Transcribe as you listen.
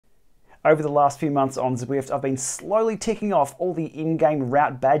Over the last few months on Zwift, I've been slowly ticking off all the in-game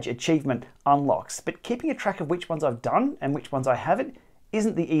route badge achievement unlocks, but keeping a track of which ones I've done and which ones I haven't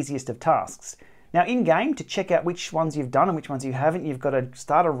isn't the easiest of tasks. Now in-game, to check out which ones you've done and which ones you haven't, you've got to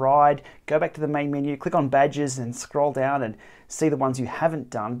start a ride, go back to the main menu, click on badges and scroll down and see the ones you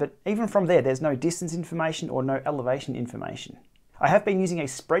haven't done, but even from there, there's no distance information or no elevation information. I have been using a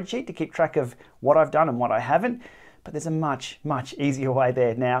spreadsheet to keep track of what I've done and what I haven't, but there's a much easier way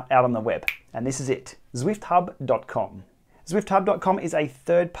there now out on the web, and this is it, ZwiftHUB.com. ZwiftHUB.com is a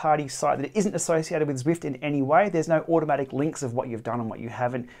third-party site that isn't associated with Zwift in any way. There's no automatic links of what you've done and what you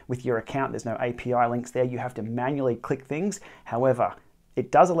haven't with your account. There's no API links there. You have to manually click things. However,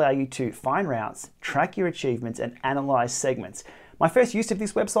 it does allow you to find routes, track your achievements, and analyze segments. My first use of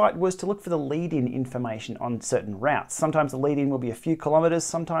this website was to look for the lead-in information on certain routes. Sometimes the lead-in will be a few kilometers,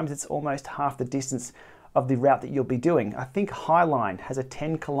 sometimes it's almost half the distance of the route that you'll be doing. I think Highline has a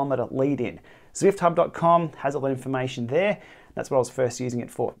 10-kilometer lead-in. ZwiftHUB.com has all that information there. That's what I was first using it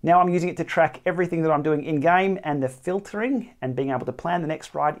for. Now I'm using it to track everything that I'm doing in-game, and the filtering and being able to plan the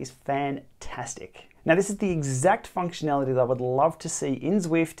next ride is fantastic. Now this is the exact functionality that I would love to see in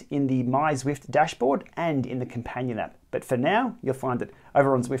Zwift, in the My Zwift dashboard and in the companion app. But for now, you'll find it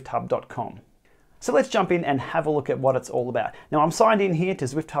over on ZwiftHUB.com. So let's jump in and have a look at what it's all about. Now I'm signed in here to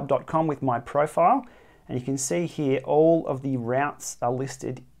ZwiftHUB.com with my profile, and you can see here all of the routes are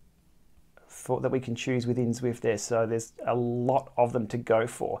listed that we can choose within Zwift there. So there's a lot of them to go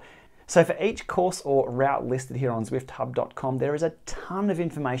for. So for each course or route listed here on ZwiftHUB.com, there is a ton of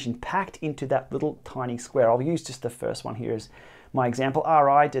information packed into that little tiny square. I'll use just the first one here as my example.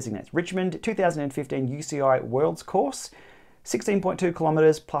 RI designates Richmond 2015 UCI Worlds course, 16.2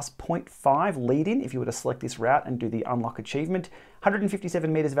 kilometers plus 0.5 lead-in if you were to select this route and do the unlock achievement,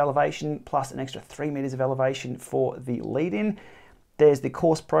 157 meters of elevation plus an extra 3 meters of elevation for the lead-in. There's the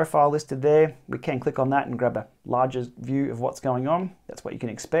course profile listed there. We can click on that and grab a larger view of what's going on. That's what you can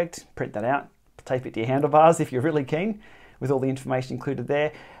expect. Print that out, tape it to your handlebars if you're really keen, with all the information included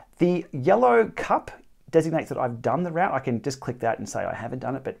there. The yellow cup designates that I've done the route. I can just click that and say I haven't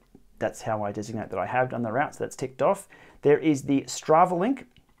done it, but that's how I designate that I have done the route, so that's ticked off. There is the Strava link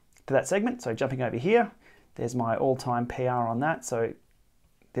to that segment, so jumping over here, there's my all-time PR on that, so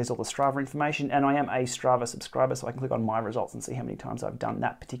there's all the Strava information, and I am a Strava subscriber, so I can click on my results and see how many times I've done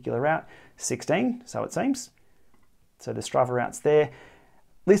that particular route. 16, so it seems. So the Strava route's there.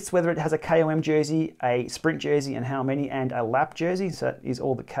 Lists whether it has a KOM jersey, a sprint jersey, and how many, and a lap jersey, so that is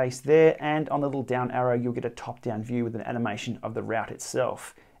all the case there. And on the little down arrow, you'll get a top-down view with an animation of the route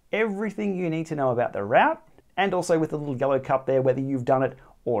itself. Everything you need to know about the route, and also with the little yellow cup there, whether you've done it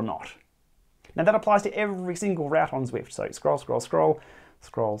or not. Now that applies to every single route on Zwift, so scroll, scroll, scroll,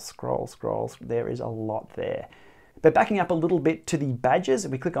 scroll, scroll, scroll, there is a lot there. But backing up a little bit to the badges,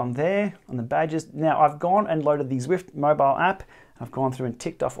 if we click on there, on the badges, now I've gone and loaded the Zwift mobile app. I've gone through and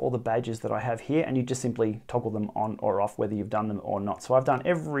ticked off all the badges that I have here, and you just simply toggle them on or off whether you've done them or not. So I've done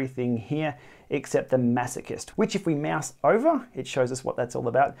everything here except the Masochist, which if we mouse over, it shows us what that's all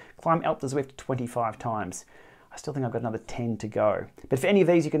about. Climb Alp to Zwift 25 times. I still think I've got another 10 to go. But for any of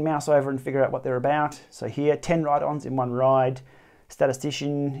these, you can mouse over and figure out what they're about. So here, 10 ride-ons in one ride.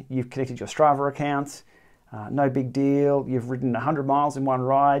 Statistician, you've connected your Strava account. No big deal. You've ridden 100 miles in one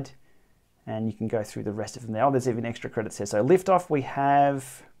ride. And you can go through the rest of them there. Oh, there's even extra credits here. So liftoff, we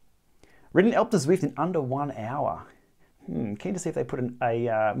have ridden Alp to Zwift in under 1 hour. Keen to see if they put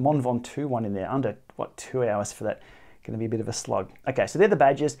a Mont Ventoux one in there. Under, what, 2 hours for that? Going to be a bit of a slug. Okay, so they're the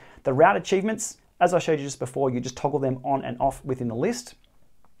badges. The route achievements, as I showed you just before, you just toggle them on and off within the list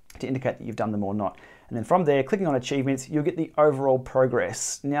to indicate that you've done them or not. And then from there, clicking on achievements, you'll get the overall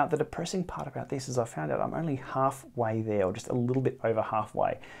progress. Now, the depressing part about this is I found out I'm only halfway there, or just a little bit over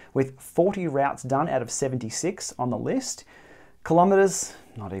halfway, with 40 routes done out of 76 on the list. Kilometers,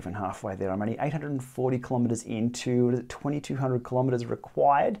 not even halfway there. I'm only 840 kilometers into 2,200 kilometers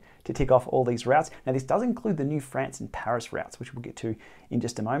required to tick off all these routes. Now, this does include the new France and Paris routes, which we'll get to in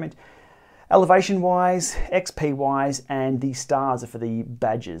just a moment. Elevation-wise, XP-wise, and the stars are for the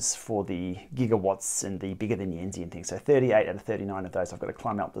badges for the gigawatts and the bigger than Yenzi and things. So 38 out of 39 of those I've got to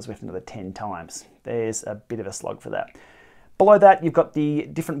climb up the Zwift another 10 times. There's a bit of a slog for that. Below that, you've got the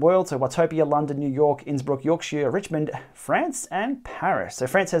different worlds, so Watopia, London, New York, Innsbruck, Yorkshire, Richmond, France, and Paris. So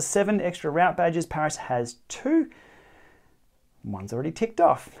France has 7 extra route badges, Paris has 2. One's already ticked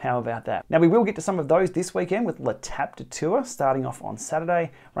off. How about that? Now we will get to some of those this weekend with Le Tapte Tour starting off on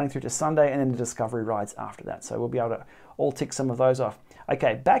Saturday, running through to Sunday, and then the Discovery rides after that. So we'll be able to all tick some of those off.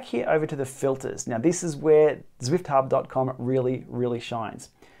 Okay, back here over to the filters. Now this is where ZwiftHUB.com really shines.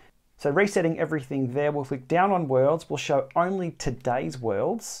 So resetting everything there, we'll click down on worlds. We'll show only today's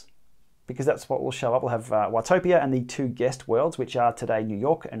worlds. because that's what will show up. We'll have Watopia and the 2 guest worlds, which are today New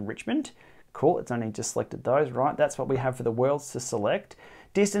York and Richmond. Cool, it's only just selected those, right? That's what we have for the worlds to select.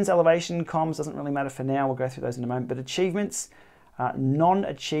 Distance, elevation, comms, doesn't really matter for now. We'll go through those in a moment. But achievements,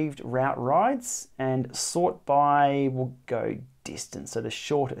 non-achieved route rides, and sort by, we'll go distance, so the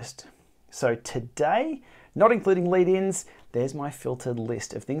shortest. So today, not including lead-ins, there's my filtered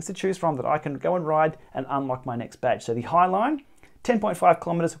list of things to choose from that I can go and ride and unlock my next badge. So the High Line, 10.5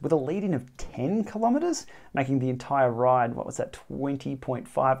 kilometers with a lead-in of 10 kilometers, making the entire ride, what was that,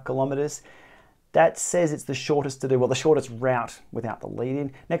 20.5 kilometers. That says it's the shortest to do, well, the shortest route without the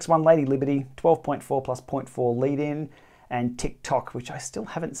lead-in. Next one, Lady Liberty, 12.4 plus 0.4 lead-in, and TikTok, which I still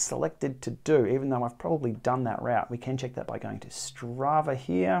haven't selected to do, even though I've probably done that route. We can check that by going to Strava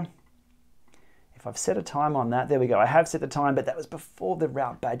here. If I've set a time on that, there we go. I have set the time, but that was before the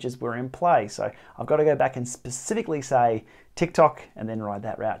route badges were in play. So I've got to go back and specifically say TikTok and then ride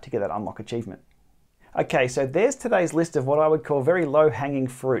that route to get that unlock achievement. Okay, so there's today's list of what I would call very low-hanging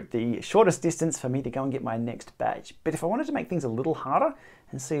fruit, the shortest distance for me to go and get my next badge. But if I wanted to make things a little harder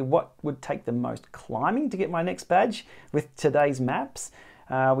and see what would take the most climbing to get my next badge with today's maps,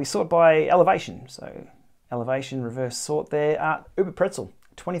 we sort by elevation. So elevation, reverse sort there. Uber Pretzel,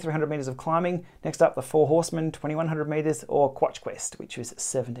 2,300 meters of climbing. Next up, the 4 Horsemen, 2,100 meters, or Quatch Quest, which is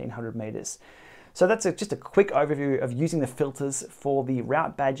 1,700 meters. So that's just a quick overview of using the filters for the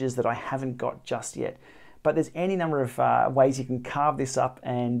route badges that I haven't got just yet. But there's any number of ways you can carve this up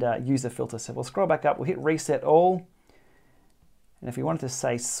and use the filter. So we'll scroll back up, we'll hit reset all. And if we wanted to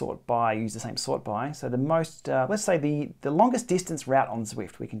say sort by, use the same sort by. So the most, let's say the longest distance route on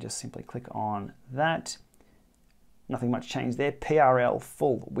Zwift, we can just simply click on that. Nothing much changed there. PRL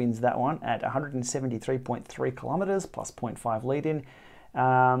full wins that one at 173.3 kilometers plus 0.5 lead-in.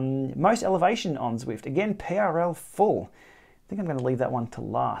 Most elevation on Zwift, again PRL full. I think I'm going to leave that one to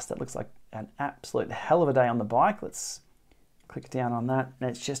last. That looks like an absolute hell of a day on the bike. Let's click down on that, and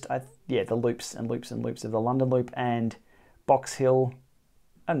it's just yeah, the loops and loops and loops of the London Loop and Box Hill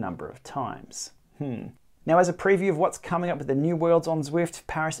a number of times. Now, as a preview of what's coming up with the new worlds on Zwift,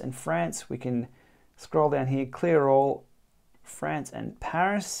 Paris and France, we can scroll down here, clear all, France and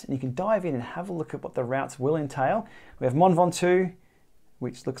Paris, and you can dive in and have a look at what the routes will entail. We have Mont Ventoux,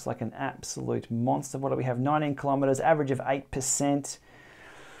 which looks like an absolute monster. What do we have? 19 kilometers, average of 8%.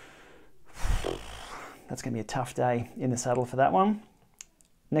 That's going to be a tough day in the saddle for that one.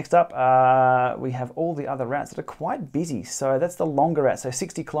 Next up, we have all the other routes that are quite busy. So that's the longer route. So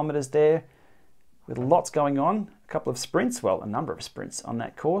 60 kilometers there with lots going on. A couple of sprints, well, a number of sprints on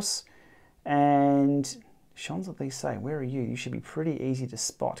that course. And Champs-Élysées, where are you? You should be pretty easy to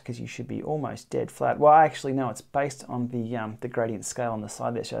spot because you should be almost dead flat. Well, actually, no, it's based on the gradient scale on the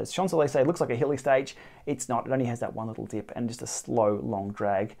side there. Shows Champs-Élysées looks like a hilly stage. It's not. It only has that one little dip and just a slow, long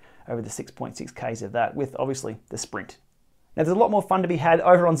drag over the 6.6 Ks of that with, obviously, the sprint. Now, there's a lot more fun to be had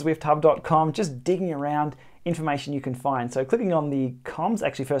over on ZwiftHUB.com, just digging around information you can find. So clicking on the comms,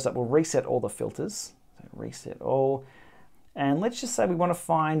 actually, first up, we'll reset all the filters. So reset all. And let's just say we want to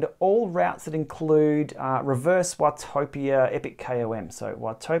find all routes that include reverse Watopia Epic KOM. So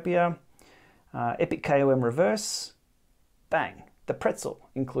Watopia, Epic KOM reverse, bang. The Pretzel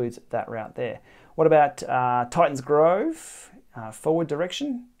includes that route there. What about Titans Grove, forward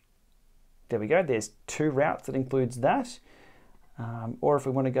direction? There we go, there's 2 routes that includes that. Or if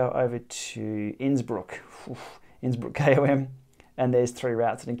we want to go over to Innsbruck, Innsbruck KOM, and there's 3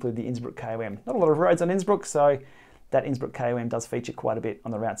 routes that include the Innsbruck KOM. Not a lot of roads on Innsbruck, so that Innsbruck KOM does feature quite a bit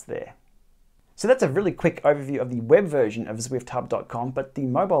on the routes there. So that's a really quick overview of the web version of ZwiftHUB.com, but the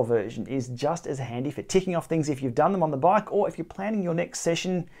mobile version is just as handy for ticking off things if you've done them on the bike or if you're planning your next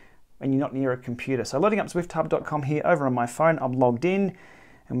session and you're not near a computer. So loading up ZwiftHUB.com here over on my phone, I'm logged in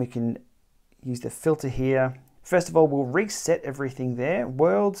and we can use the filter here. First of all, we'll reset everything there.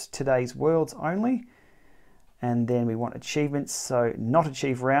 Worlds, today's worlds only. And then we want achievements, so not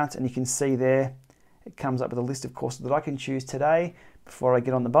achieve routes, and you can see there, it comes up with a list of courses that I can choose today before I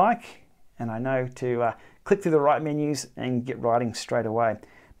get on the bike, and I know to click through the right menus and get riding straight away.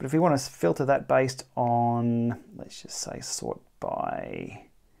 But if we want to filter that based on, let's just say sort by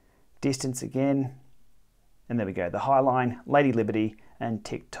distance again, and there we go, the High Line, Lady Liberty, and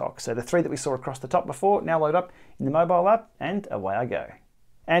TikTok. So the 3 that we saw across the top before now load up in the mobile app, and away I go.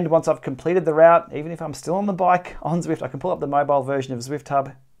 And once I've completed the route, even if I'm still on the bike on Zwift, I can pull up the mobile version of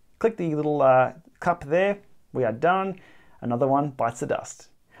ZwiftHUB, click the little cup there, we are done. Another one bites the dust.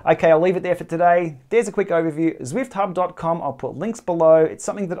 Okay, I'll leave it there for today. There's a quick overview, ZwiftHUB.com. I'll put links below. It's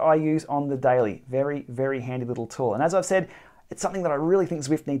something that I use on the daily. Very, very handy little tool. And as I've said, it's something that I really think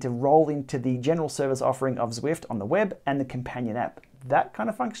Zwift need to roll into the general service offering of Zwift on the web and the companion app. that kind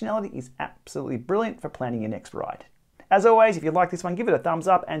of functionality is absolutely brilliant for planning your next ride. As always, if you like this one, give it a thumbs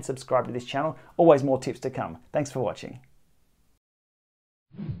up and subscribe to this channel. Always more tips to come. Thanks for watching.